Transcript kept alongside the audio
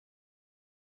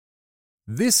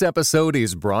This episode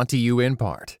is brought to you in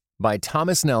part by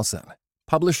Thomas Nelson,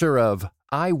 publisher of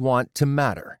I Want to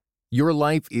Matter. Your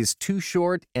life is too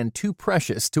short and too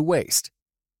precious to waste.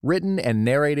 Written and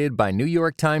narrated by New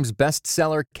York Times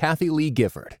bestseller Kathy Lee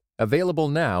Gifford. Available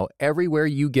now everywhere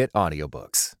you get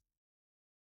audiobooks.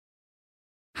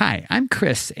 Hi, I'm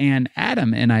Chris, and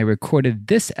Adam and I recorded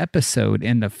this episode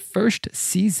in the first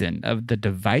season of the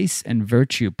Device and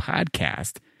Virtue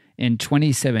podcast in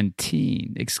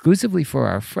 2017, exclusively for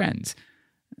our friends.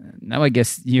 Now I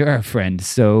guess you're our friend,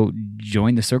 so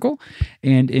join the circle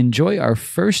and enjoy our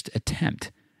first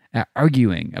attempt at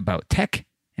arguing about tech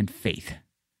and faith.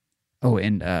 Oh,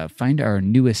 and find our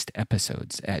newest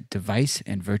episodes at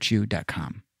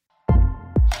deviceandvirtue.com.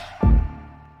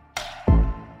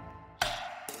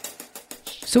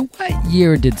 So what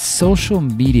year did social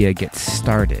media get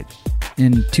started?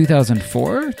 In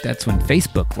 2004? That's when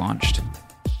Facebook launched.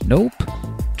 Nope.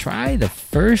 Try the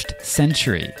first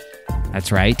century.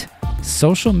 That's right.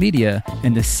 Social media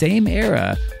in the same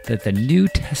era that the New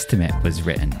Testament was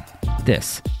written.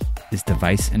 This is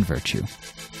Device and Virtue.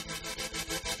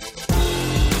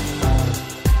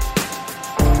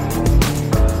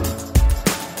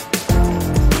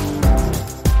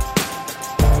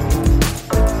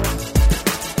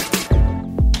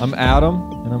 I'm Adam,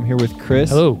 and I'm here with Chris.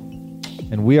 Hello.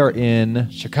 And we are in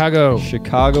Chicago,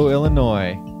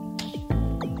 Illinois.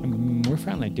 We're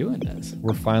finally doing this.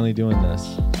 We're finally doing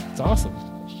this. It's awesome.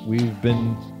 We've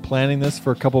been planning this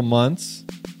for a couple months.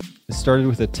 It started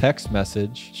with a text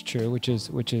message. It's true, which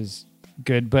is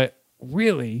good, but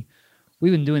really,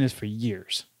 we've been doing this for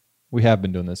years. We have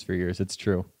been doing this for years. It's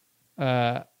true.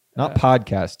 Not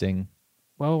podcasting.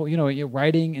 Well, you're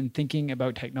writing and thinking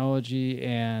about technology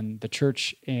and the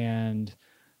church and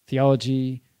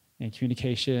theology and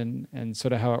communication and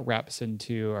sort of how it wraps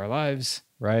into our lives.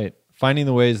 Right. Finding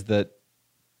the ways that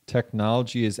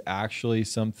technology is actually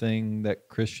something that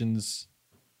Christians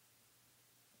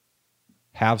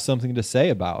have something to say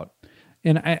about.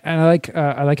 And I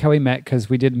like how we met because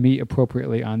we did meet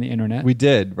appropriately on the internet. We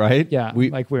did, right? Yeah,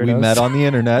 we, like weirdos. We met on the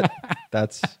internet.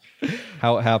 That's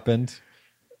how it happened.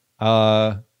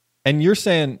 And you're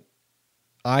saying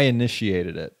I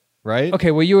initiated it, right? Okay,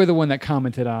 well, you were the one that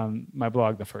commented on my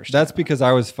blog the first time. That's because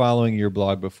I was following your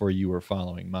blog before you were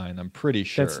following mine. I'm pretty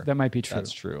sure. That might be true.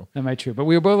 That's true. That might be true. But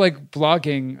we were both like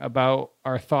blogging about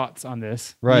our thoughts on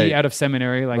this. Right. Me out of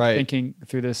seminary, like right. thinking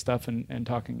through this stuff and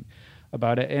talking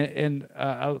about it. And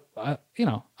I'll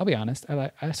be honest.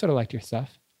 I sort of liked your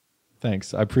stuff.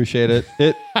 Thanks. I appreciate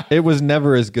it. It was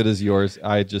never as good as yours.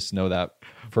 I just know that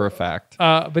for a fact.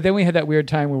 But then we had that weird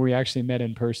time where we actually met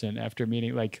in person after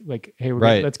meeting, like, hey,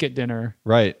 let's get dinner.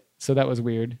 Right. So that was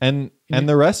weird. And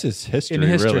the rest is history,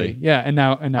 really. Yeah. And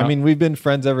now, I mean, we've been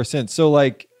friends ever since. So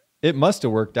like, it must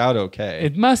have worked out okay.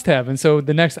 It must have. And so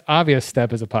the next obvious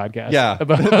step is a podcast. Yeah.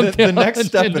 About the next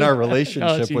step in our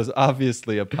relationship was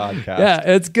obviously a podcast. Yeah,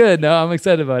 it's good. No, I'm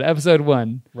excited about it. Episode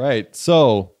 1. Right.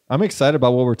 So I'm excited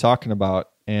about what we're talking about.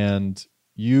 And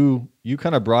you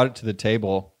kind of brought it to the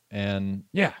table. And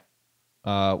yeah.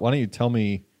 Why don't you tell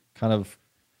me kind of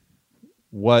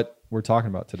what we're talking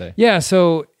about today? Yeah.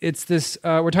 So it's this,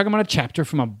 we're talking about a chapter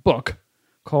from a book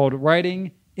called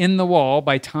Writing in the Wall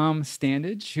by Tom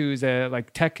Standage, who's a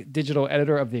tech digital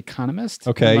editor of The Economist.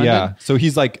 Okay. Yeah. So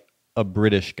he's like a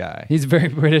British guy. He's very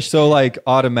British. So like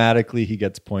automatically he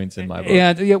gets points in my book.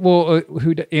 And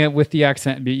and with the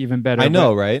accent it'd be even better. I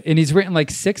know, right? And he's written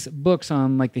 6 books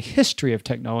on the history of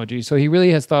technology. So he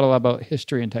really has thought a lot about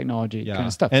history and technology kind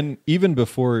of stuff. And even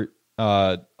before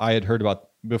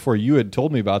before you had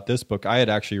told me about this book, I had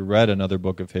actually read another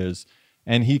book of his,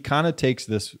 and he kind of takes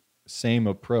this same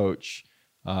approach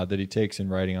that he takes in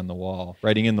Writing in the Wall.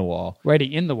 Writing in the Wall,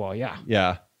 yeah.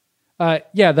 Yeah.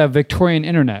 The Victorian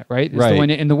internet, right?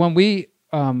 Right. The one we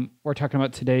we're talking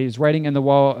about today is Writing in the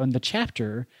Wall, and the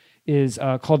chapter is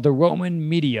called The Roman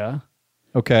Media.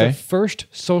 Okay. The First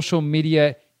Social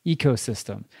Media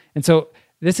Ecosystem. And so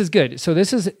this is good. So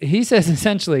he says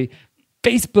essentially,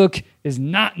 Facebook is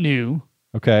not new.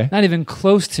 Okay. Not even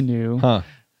close to new. Huh.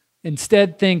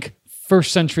 Instead, think 1st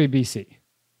century BC.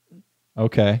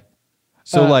 Okay.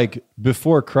 So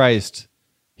before Christ,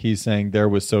 he's saying there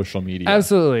was social media.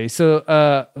 Absolutely.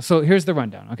 So here's the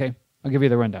rundown. Okay, I'll give you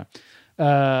the rundown.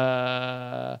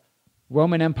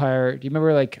 Roman Empire. Do you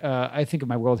remember I think of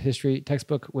my world history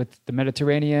textbook with the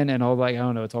Mediterranean and all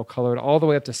it's all colored all the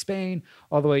way up to Spain,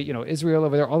 all the way Israel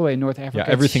over there, all the way in North Africa.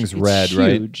 Yeah, everything's red, huge.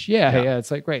 right? Yeah,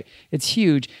 it's great. It's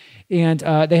huge. And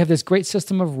they have this great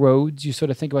system of roads. You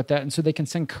sort of think about that. And so they can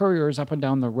send couriers up and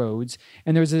down the roads.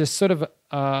 And there's this sort of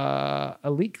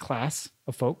elite class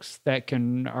of folks that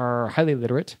are highly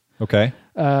literate. Okay.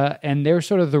 and they're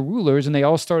sort of the rulers, and they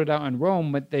all started out in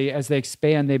Rome, but as they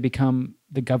expand, they become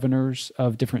the governors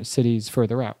of different cities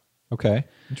further out. Okay,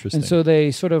 interesting. And so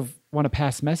they sort of want to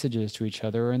pass messages to each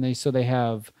other, and they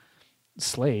have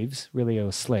slaves,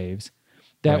 slaves,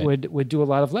 that Right. would do a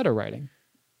lot of letter writing.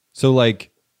 So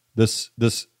like this.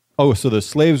 Oh, so the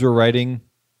slaves were writing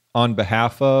on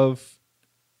behalf of.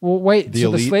 Well, wait. The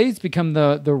So the elite? slaves become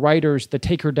the writers, the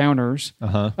taker downers,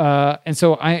 and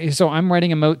so I'm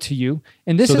writing a note to you,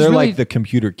 and this So is they're really like the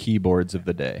computer keyboards of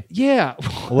the day. yeah,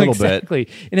 A little bit. exactly.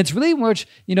 And it's really much,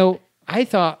 I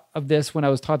thought of this when I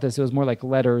was taught this, it was more like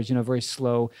letters, very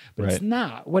slow, but it's Right.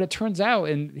 not. What it turns out,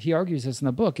 and he argues this in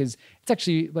the book, is it's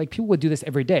actually like people would do this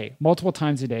every day, multiple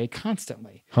times a day,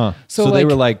 constantly. Huh. So, So they like-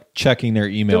 were like checking their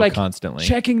email They're like constantly.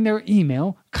 checking their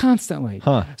email constantly.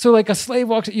 Huh. So like a slave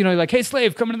walks, like, hey,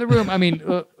 slave, come into the room. I mean,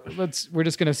 we're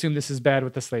just going to assume this is bad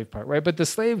with the slave part, right? But the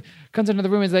slave comes into the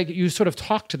room, is like, you sort of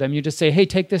talk to them. You just say, hey,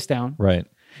 take this down. Right.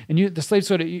 And the slave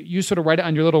you sort of write it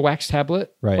on your little wax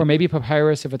tablet, Right. or maybe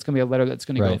papyrus if it's going to be a letter that's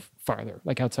going to Right. go farther,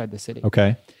 like outside the city.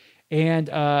 Okay. And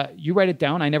you write it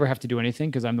down. I never have to do anything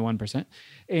because I'm the 1%.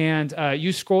 And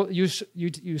you scroll you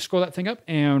scroll that thing up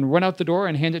and run out the door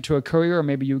and hand it to a courier, or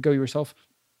maybe you go yourself.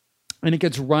 And it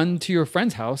gets run to your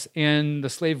friend's house, and the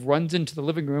slave runs into the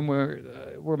living room where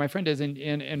my friend is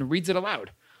and reads it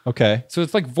aloud. Okay. So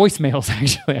it's like voicemails,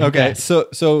 actually. I Okay. guess.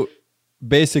 So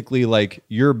basically, like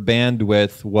your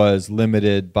bandwidth was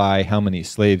limited by how many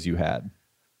slaves you had.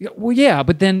 Yeah, well, yeah,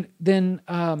 but then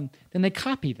they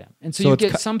copy them, and so So you it's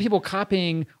get some people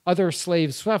copying other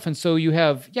slaves' stuff, and so you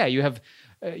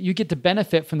get to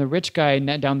benefit from the rich guy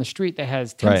down the street that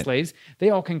has 10 Right. slaves. They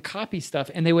all can copy stuff,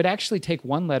 and they would actually take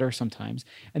one letter sometimes,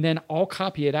 and then all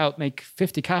copy it out, make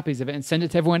 50 copies of it, and send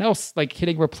it to everyone else, like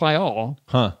hitting reply all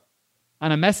Huh.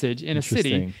 on a message in a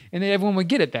city, Interesting. and then everyone would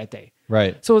get it that day.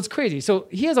 Right. So it's crazy. So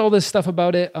he has all this stuff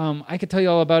about it. I could tell you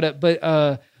all about it, but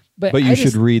But I you just-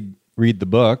 should read the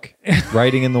book,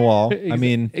 Writing in the Wall. I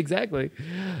mean, exactly.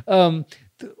 I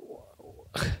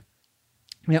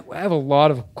have a lot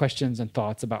of questions and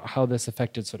thoughts about how this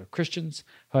affected sort of Christians,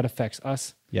 how it affects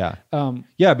us. yeah.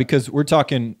 Yeah, because we're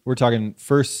talking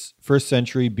first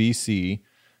century BC,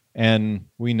 and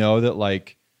we know that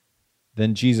like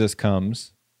then Jesus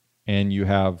comes and you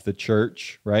have the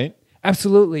church, right?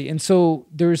 Absolutely. And so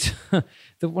there's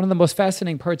one of the most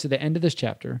fascinating parts of the end of this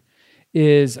chapter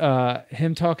is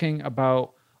him talking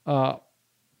about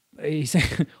he's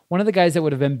one of the guys that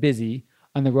would have been busy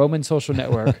on the Roman social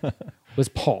network was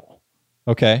Paul.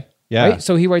 Okay. Yeah. Right?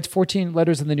 So he writes 14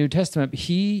 letters in the New Testament.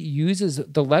 He uses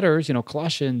the letters,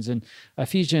 Colossians and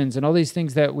Ephesians and all these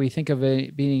things that we think of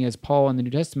being as Paul in the New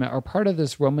Testament are part of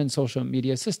this Roman social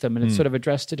media system. And it's sort of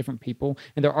addressed to different people.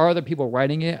 And there are other people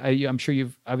writing it. I'm sure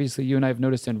you and I have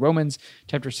noticed in Romans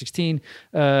chapter 16,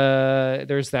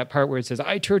 there's that part where it says,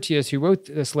 I, Tertius, who wrote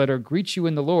this letter, greet you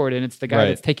in the Lord. And it's the guy Right.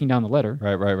 that's taking down the letter.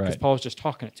 Right. Because Paul's just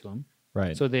talking it to him.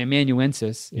 Right. So the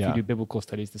amanuensis, if Yeah. you do biblical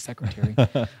studies, the secretary.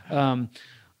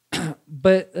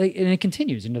 But and it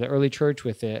continues into the early church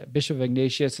with the Bishop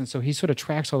Ignatius, and so he sort of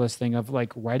tracks all this thing of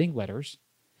like writing letters,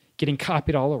 getting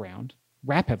copied all around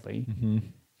rapidly,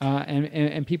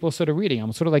 and people sort of reading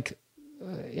them, sort of like,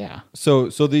 yeah. So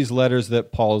these letters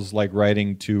that Paul's like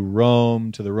writing to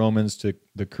Rome, to the Romans, to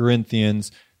the Corinthians,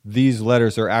 these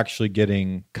letters are actually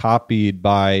getting copied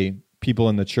by people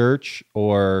in the church,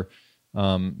 or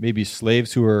maybe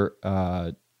slaves who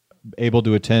are able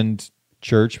to attend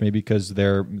church, maybe because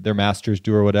their masters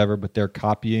do or whatever, but they're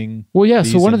copying. Well, yeah.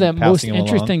 So these one of the and most passing them along.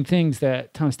 interesting things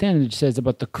that Tom Standage says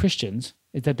about the Christians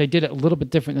is that they did it a little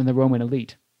bit different than the Roman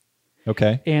elite.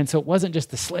 Okay. And so it wasn't just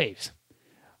the slaves,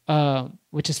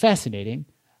 which is fascinating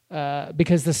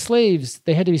because the slaves,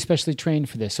 they had to be specially trained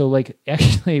for this. So like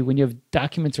actually when you have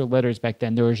documents or letters back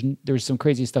then, there was some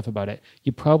crazy stuff about it.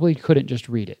 You probably couldn't just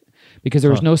read it because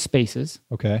there was no spaces,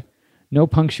 Okay. no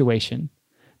punctuation,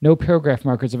 no paragraph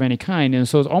markers of any kind. And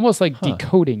so it's almost like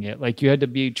decoding it. Like you had to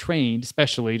be trained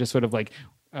specially to sort of like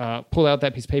pull out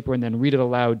that piece of paper and then read it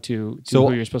aloud to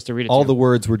who you're supposed to read it to. All the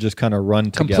words were just kind of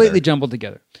run together. Completely jumbled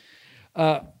together.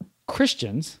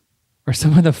 Christians are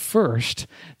some of the first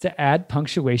to add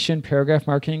punctuation, paragraph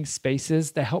marking,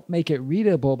 spaces that help make it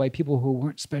readable by people who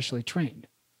weren't specially trained.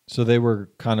 So they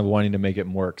were kind of wanting to make it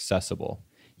more accessible.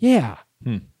 Yeah,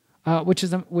 which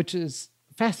is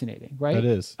fascinating, right? That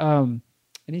is.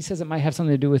 And he says it might have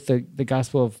something to do with the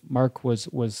Gospel of Mark was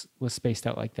spaced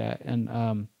out like that,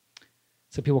 and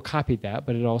so people copied that,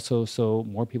 but it also so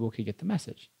more people could get the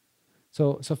message.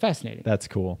 So fascinating. That's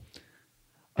cool.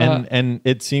 And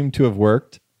it seemed to have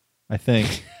worked, I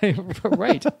think.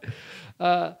 Right.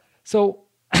 So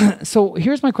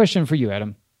here's my question for you,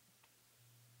 Adam.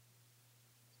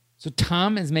 So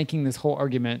Tom is making this whole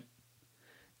argument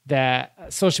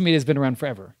that social media has been around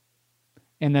forever,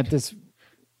 and that this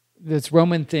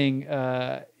Roman thing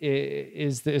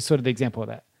is sort of the example of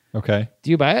that. Okay.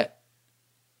 Do you buy it?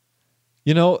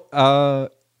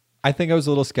 I think I was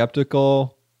a little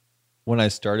skeptical when I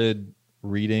started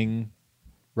reading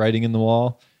Writing in the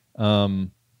Wall,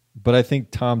 but I think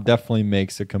Tom definitely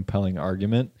makes a compelling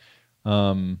argument.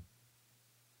 I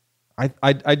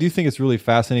do think it's really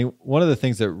fascinating. One of the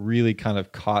things that really kind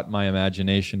of caught my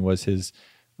imagination was his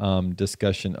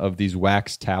discussion of these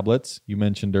wax tablets you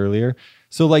mentioned earlier.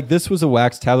 So like this was a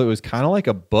wax tablet. It was kind of like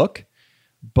a book,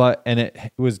 and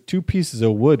it was 2 pieces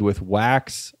of wood with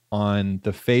wax on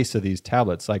the face of these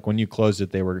tablets. Like when you closed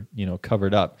it, they were,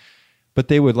 covered up, but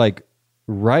they would like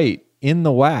write in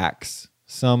the wax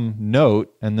some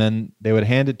note, and then they would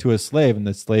hand it to a slave, and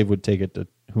the slave would take it to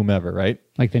whomever, right?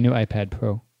 Like the new iPad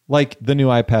Pro. Like the new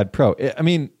iPad Pro. I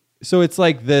mean, so it's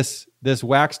like this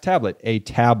wax tablet, a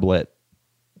tablet.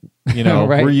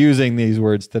 Right. We're using these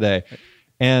words today,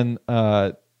 and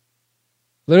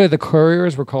literally the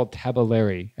couriers were called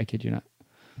tabulary. I kid you not.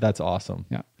 That's awesome.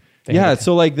 Yeah. Yeah.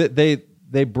 So like they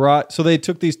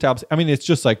took these tabs. I mean, it's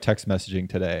just like text messaging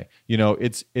today.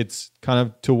 It's kind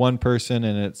of to one person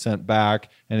and it's sent back,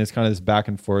 and it's kind of this back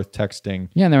and forth texting.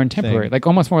 Yeah, and they're in temporary, like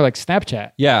almost more like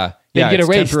Snapchat. Yeah. They'd get it's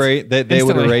erased temporary. They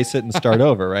would erase it and start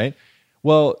over, right?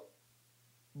 Well,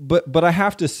 but I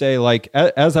have to say, like,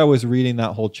 as I was reading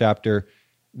that whole chapter,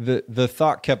 the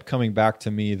thought kept coming back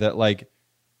to me that like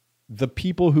the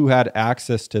people who had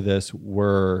access to this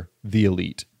were the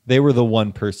elite. They were the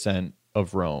 1%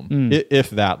 of Rome, if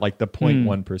that, like the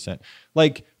 0.1%.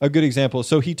 Like a good example.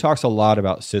 So he talks a lot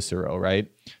about Cicero, right?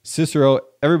 Cicero,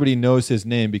 everybody knows his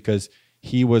name because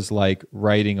he was like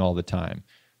writing all the time.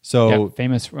 So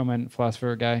famous Roman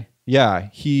philosopher guy. Yeah,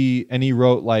 he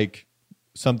wrote like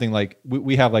something like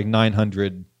we have like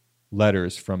 900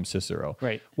 letters from Cicero.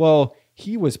 Right. Well,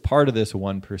 he was part of this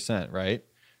 1%, right?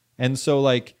 And so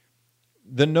like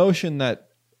the notion that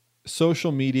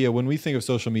social media, when we think of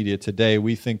social media today,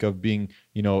 we think of being,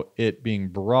 it being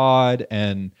broad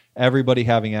and everybody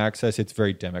having access. It's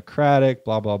very democratic,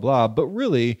 blah, blah, blah. But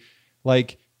really,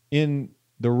 like in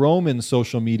the Roman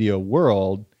social media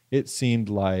world, it seemed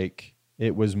like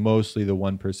it was mostly the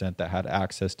 1% that had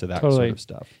access to that sort of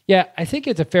stuff. Yeah, I think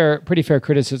it's a pretty fair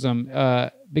criticism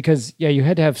because, you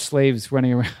had to have slaves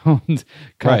running around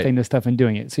copying this stuff and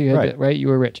doing it. So you had to, you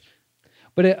were rich.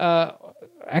 But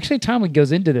actually, Tom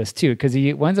goes into this too, because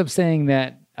he winds up saying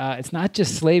that it's not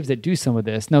just slaves that do some of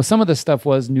this. Now, some of the stuff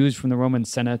was news from the Roman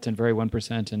Senate and very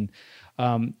 1%, and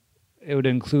it would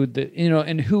include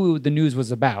and who the news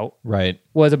was about. Right,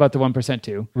 was about the 1%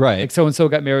 too. Right, like so and so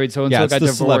got married, so and so got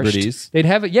divorced. Celebrities. They'd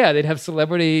have it. Yeah, they'd have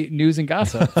celebrity news and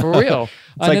gossip for real.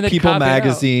 It's like People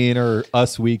Magazine or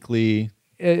Us Weekly.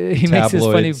 He makes this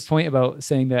funny point about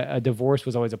saying that a divorce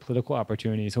was always a political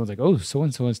opportunity. Someone's like, "Oh, so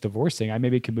and so is divorcing. I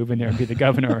maybe could move in there and be the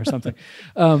governor or something."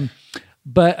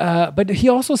 But he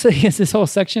also said he has this whole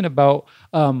section about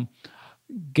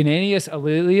Gnanius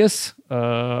Aurelius,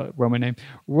 Roman name,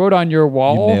 wrote on your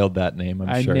wall. You nailed that name.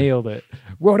 I'm sure. I nailed it.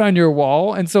 Wrote on your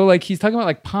wall, and so like he's talking about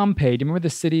like Pompeii. Do you remember the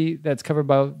city that's covered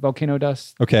by volcano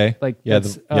dust? Okay. Like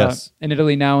yes, in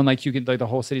Italy now, and like you could like the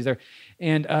whole city's there,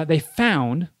 and they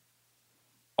found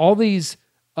all these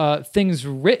things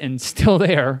written still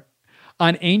there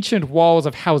on ancient walls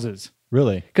of houses.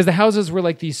 Really? Because the houses were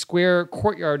like these square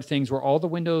courtyard things where all the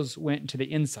windows went into the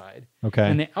inside. Okay.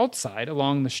 And the outside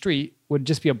along the street would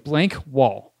just be a blank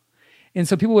wall. And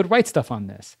so people would write stuff on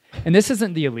this. And this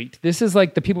isn't the elite. This is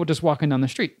like the people just walking down the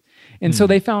street. And so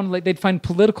they found like they'd find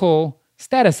political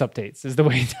status updates is the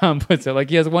way Tom puts it. Like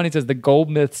he has one, he says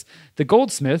the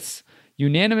goldsmiths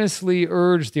unanimously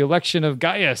urged the election of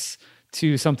Gaius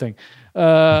to something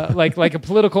like a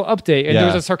political update, and there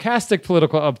was a sarcastic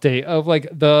political update of like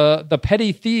the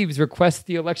petty thieves request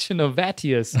the election of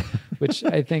Vatius, which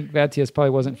I think Vatius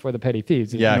probably wasn't for the petty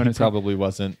thieves. Yeah, he probably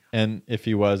wasn't, and if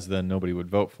he was, then nobody would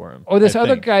vote for him. Or this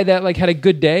other guy that like had a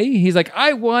good day. He's like,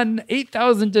 I won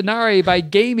 8,000 denarii by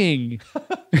gaming.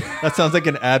 That sounds like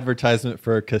an advertisement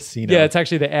for a casino. Yeah, it's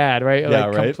actually the ad, right? Yeah,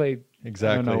 like, right. Come play,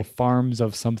 exactly. I don't know, farms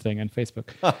of something on Facebook.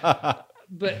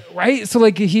 But right, so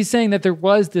like he's saying that there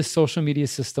was this social media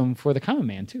system for the common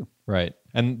man too. Right,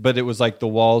 but it was like the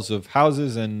walls of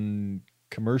houses and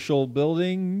commercial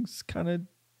buildings kind of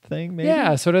thing, maybe.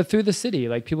 Yeah, sort of through the city,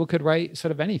 like people could write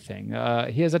sort of anything.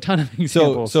 He has a ton of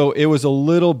examples. So it was a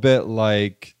little bit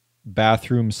like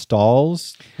bathroom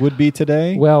stalls would be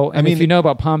today. Well, I mean, if you know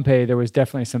about Pompeii, there was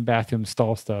definitely some bathroom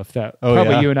stall stuff that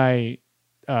you and I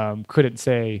couldn't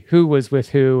say who was with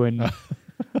who and.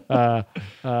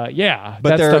 Yeah,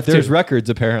 But that stuff there's too. records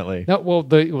apparently. No,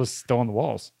 well, it was still on the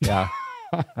walls. Yeah.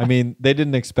 I mean, they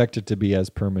didn't expect it to be as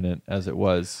permanent as it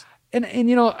was. And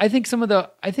I think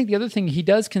the other thing, he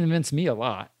does convince me a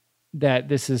lot that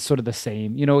this is sort of the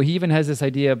same. He even has this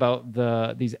idea about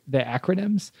the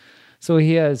acronyms. So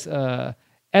he has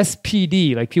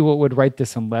SPD, like people would write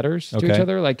this in letters to each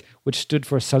other, like which stood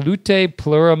for Salute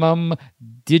Plurimum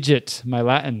Digit, my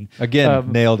Latin.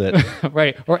 Again, nailed it.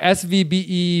 Right. Or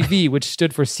SVBEV, which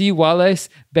stood for Si Vales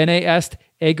Bene Est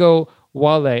Ego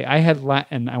Vale. I had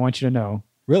Latin, I want you to know,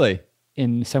 Really?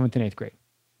 in 7th and 8th grade.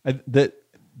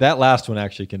 That last one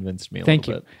actually convinced me a Thank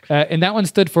little you. bit. And that one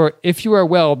stood for, if you are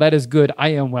well, that is good, I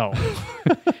am well.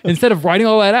 Instead of writing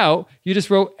all that out, you just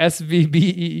wrote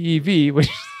SVBEEV, which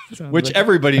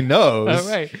Everybody knows.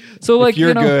 Right. So like, if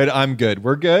you're good, I'm good.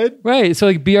 We're good. Right. So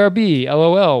like BRB,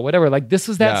 LOL, whatever. Like this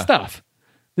is that Yeah. stuff.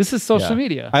 This is social Yeah.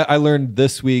 media. I learned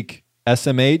this week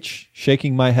SMH,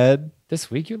 shaking my head. This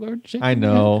week you learned shit? I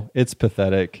know. It's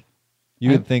pathetic.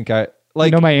 You would think I You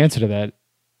like. know my answer to that.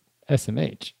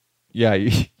 SMH. Yeah,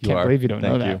 you Can't are. believe you don't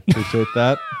know Thank that. you. Appreciate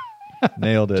that.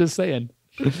 Nailed it. Just saying.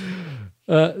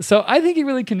 So I think he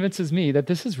really convinces me that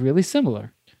this is really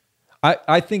similar.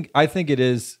 I think it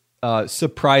is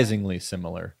surprisingly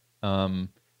similar.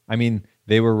 I mean,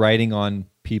 they were writing on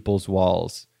people's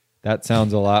walls. That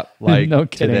sounds a lot like No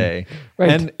kidding. today. Right.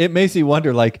 And it makes me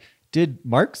wonder, like, did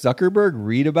Mark Zuckerberg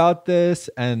read about this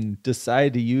and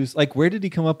decide to use, like, where did he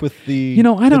come up with the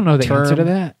I don't know the term answer to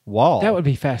that. wall? That would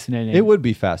be fascinating. It would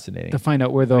be fascinating. to find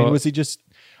out where the I mean, was he just,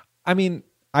 I mean,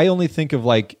 I only think of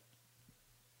like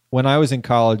when I was in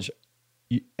college,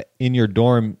 in your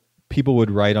dorm, people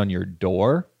would write on your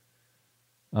door.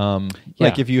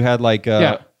 Like if you had like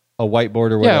a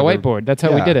whiteboard or whatever. Yeah, a whiteboard. That's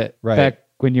how we Yeah, did it right. back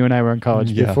when you and I were in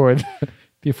college Yeah. before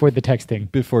before the texting.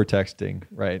 Before texting,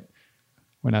 right.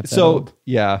 We're not that So, old.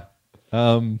 yeah.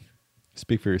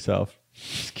 Speak for yourself.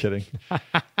 Just kidding.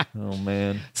 Oh,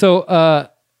 man. So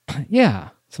yeah.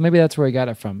 So maybe that's where he got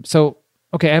it from. So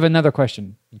okay, I have another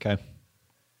question. Okay.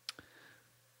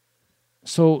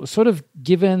 So sort of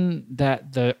given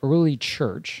that the early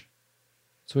church,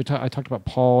 so I talked about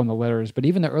Paul and the letters, but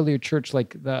even the earlier church,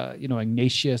 like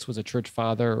Ignatius was a church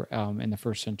father in the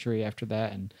first century after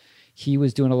that, and he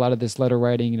was doing a lot of this letter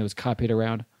writing and it was copied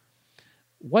around.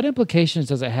 What implications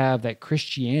does it have that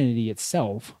Christianity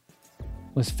itself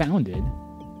was founded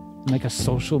in like a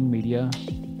social media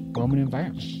Roman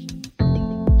environment?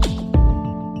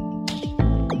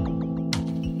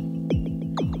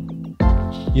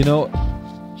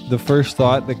 The first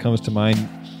thought that comes to mind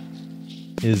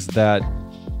is that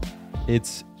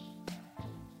it's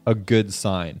a good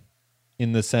sign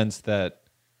in the sense that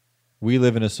we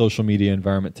live in a social media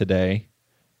environment today.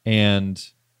 And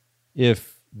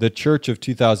if the church of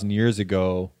 2,000 years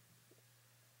ago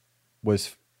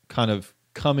was kind of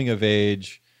coming of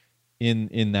age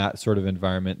in that sort of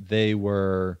environment,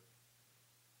 we're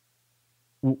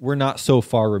not so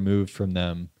far removed from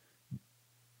them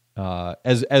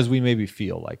as we maybe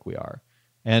feel like we are.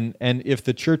 And if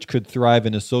the church could thrive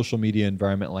in a social media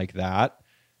environment like that,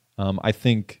 I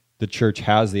think the church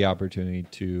has the opportunity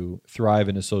to thrive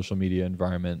in a social media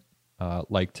environment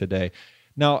like today.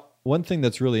 Now, one thing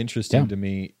that's really interesting to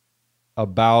me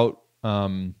about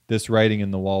this Writing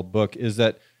in the Wall book is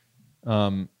that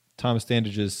Thomas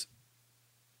Standage's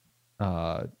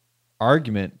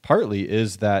argument partly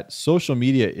is that social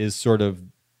media is sort of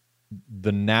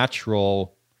the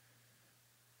natural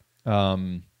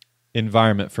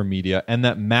environment for media, and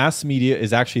that mass media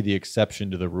is actually the exception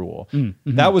to the rule.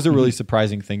 That was a really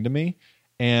surprising thing to me,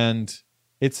 and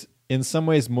it's in some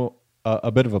ways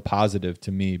a bit of a positive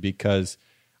to me, because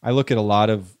I look at a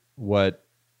lot of what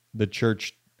the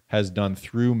church has done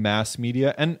through mass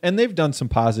media, and they've done some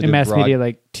positive In mass media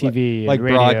like TV, like and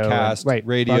radio, broadcast,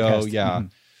 radio, broadcast. yeah.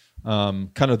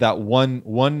 Kind of that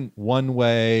one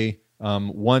way,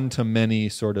 one to many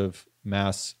sort of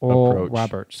mass Oral approach.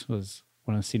 Roberts was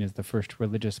one of seen as the first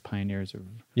religious pioneers of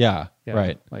Yeah,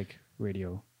 right. like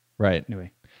radio. Right.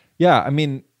 Anyway, Yeah, I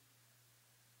mean,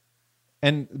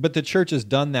 but the church has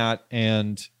done that,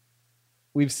 and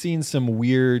we've seen some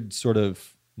weird sort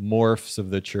of morphs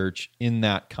of the church in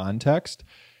that context.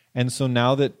 And so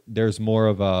now that there's more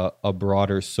of a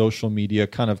broader social media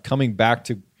kind of coming back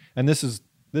to, and this is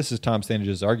Tom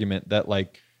Standage's argument, that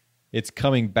like it's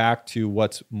coming back to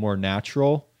what's more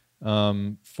natural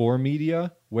for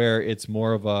media, where it's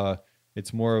more of a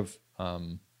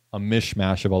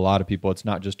mishmash of a lot of people. It's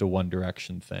not just a one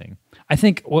direction thing. I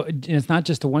think it's not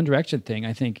just a one direction thing.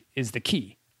 I think is the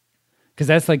key, because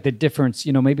that's like the difference.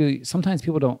 Maybe sometimes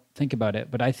people don't think about it,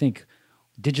 but I think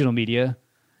digital media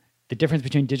the difference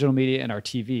between digital media and our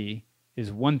TV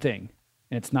is one thing.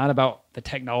 And it's not about the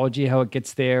technology, how it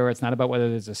gets there. It's not about whether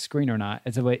there's a screen or not.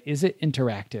 It's about, is it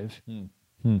interactive?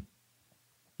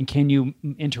 And can you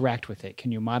interact with it?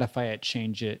 Can you modify it,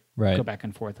 change it, go back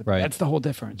and forth? Right. That's the whole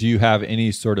difference. Do you have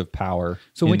any sort of power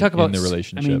so when we talk about the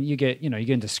relationship? I mean, you get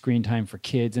into screen time for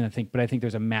kids, and I think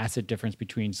there's a massive difference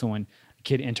between a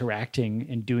kid interacting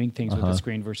and doing things with the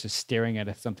screen versus staring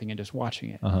at something and just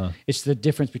watching it. It's the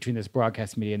difference between this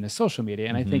broadcast media and the social media.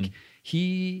 And I think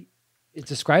he is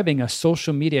describing a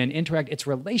social media and it's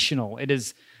relational. It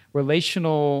is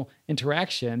relational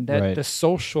interaction that the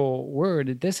social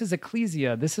word, this is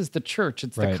ecclesia, this is the church.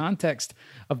 It's the context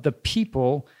of the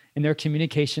people and their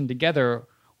communication together,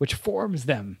 which forms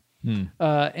them.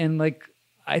 And like,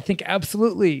 I think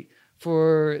absolutely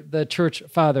for the church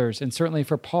fathers, and certainly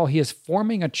for Paul, he is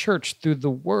forming a church through the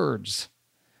words,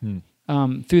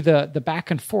 through the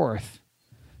back and forth,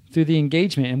 through the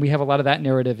engagement. And we have a lot of that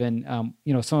narrative in,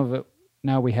 some of it.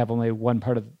 Now we have only one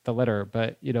part of the letter,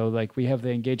 but like we have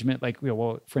the engagement, like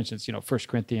for instance, 1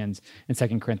 Corinthians and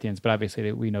 2 Corinthians, but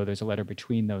obviously we know there's a letter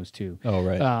between those two. Oh,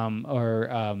 right.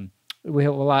 We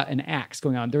have a lot in Acts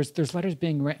going on. There's letters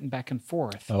being written back and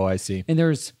forth. Oh, I see. And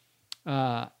there's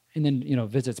and then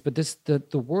visits, but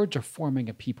the words are forming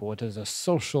a people. It is a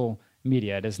social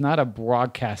media. It is not a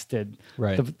broadcasted.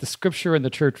 Right. The scripture in the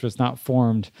church was not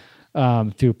formed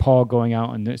through Paul going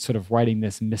out and sort of writing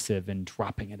this missive and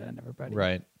dropping it on everybody.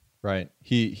 Right.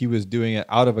 He was doing it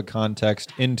out of a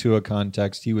context into a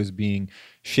context. He was being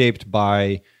shaped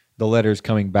by the letters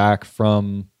coming back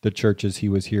from the churches he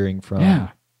was hearing from. Yeah.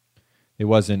 It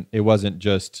wasn't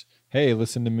just, hey,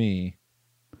 listen to me.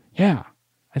 Yeah.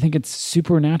 I think it's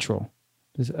supernatural.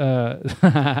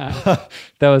 That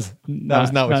was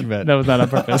not what you meant. That was not on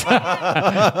purpose.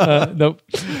 Nope.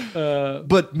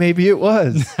 But maybe it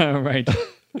was. Right.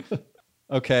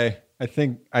 Okay. I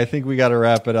think we got to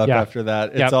wrap it up after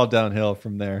that. It's all downhill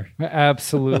from there.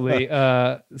 Absolutely.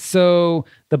 So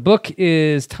the book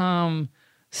is Tom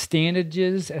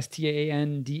Standage's,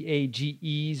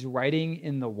 Standage's Writing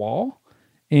in the Wall.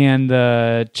 And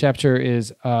the chapter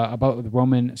is about the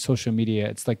Roman social media.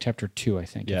 It's like chapter 2, I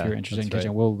think, if you're interested in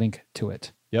catching. We'll link to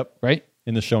it. Yep. Right?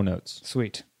 In the show notes.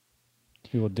 Sweet.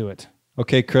 We will do it.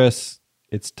 Okay, Chris,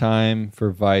 it's time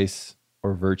for Vice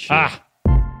or Virtue.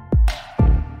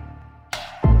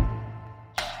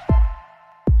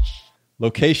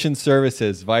 Location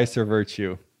services, Vice or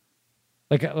Virtue.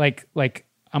 Like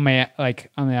on the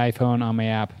iPhone, on my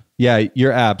app. Yeah,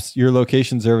 your apps, your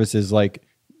location services, like,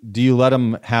 do you let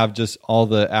them have just all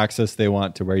the access they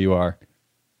want to where you are?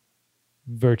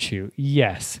 Virtue,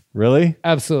 yes. Really?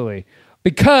 Absolutely.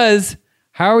 Because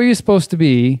how are you supposed to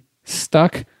be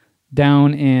stuck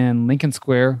down in Lincoln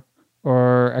Square?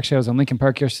 Or actually, I was in Lincoln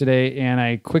Park yesterday, and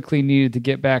I quickly needed to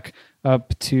get back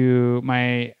up to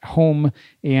my home,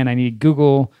 and I need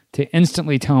Google to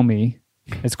instantly tell me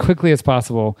as quickly as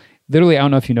possible. Literally, I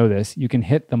don't know if you know this, you can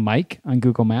hit the mic on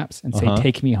Google Maps and say,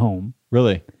 take me home.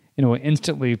 Really? And it will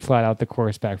instantly plot out the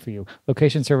course back for you.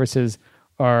 Location services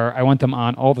I want them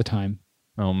on all the time.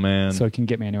 Oh, man. So it can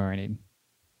get me anywhere I need.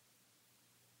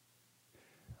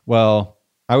 Well,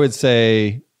 I would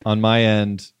say on my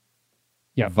end,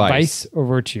 Vice or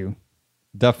Virtue?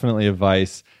 Definitely a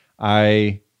Vice.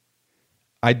 I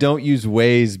don't use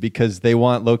Waze because they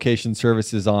want location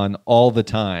services on all the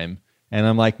time. And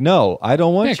I'm like, no, I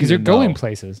don't want you to know. because you're going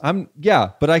places.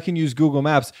 But I can use Google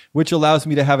Maps, which allows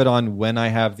me to have it on when I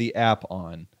have the app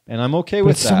on. And I'm okay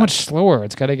with that. It's so much slower.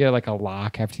 It's got to get like a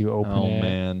lock after you open it. Oh,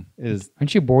 man.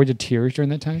 Aren't you bored to tears during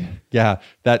that time? Yeah,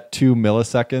 that 2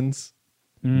 milliseconds.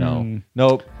 No.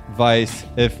 Nope. Vice.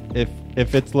 If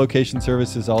it's location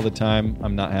services all the time,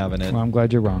 I'm not having it. Well, I'm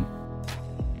glad you're wrong.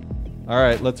 All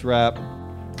right, let's wrap.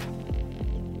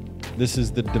 This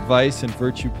is the Device and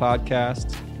Virtue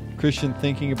podcast. Christian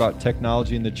thinking about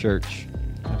technology in the church.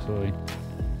 Absolutely.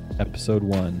 Episode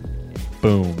 1.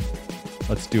 Boom.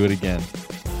 Let's do it again.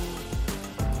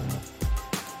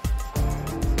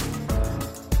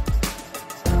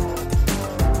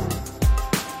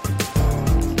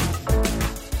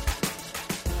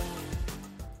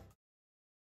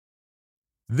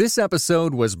 This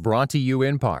episode was brought to you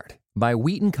in part by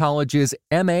Wheaton College's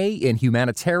MA in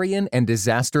Humanitarian and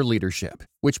Disaster Leadership,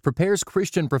 which prepares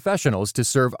Christian professionals to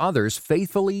serve others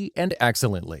faithfully and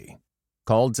excellently.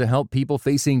 Called to help people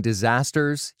facing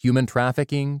disasters, human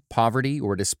trafficking, poverty,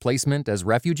 or displacement as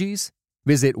refugees?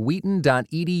 Visit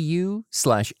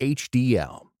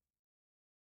wheaton.edu/HDL.